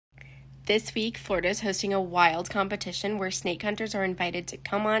This week, Florida is hosting a wild competition where snake hunters are invited to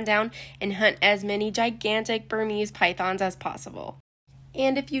come on down and hunt as many gigantic Burmese pythons as possible.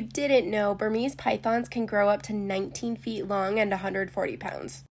 And if you didn't know, Burmese pythons can grow up to 19 feet long and 140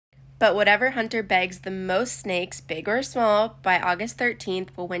 pounds. But whatever hunter bags the most snakes, big or small, by August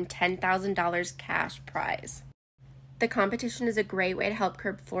 13th will win $10,000 cash prize. The competition is a great way to help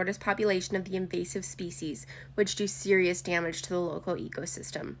curb Florida's population of the invasive species, which do serious damage to the local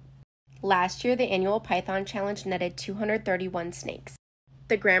ecosystem. Last year, the annual Python Challenge netted 231 snakes.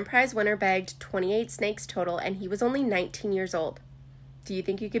 The grand prize winner bagged 28 snakes total, and he was only 19 years old. Do you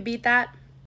think you could beat that?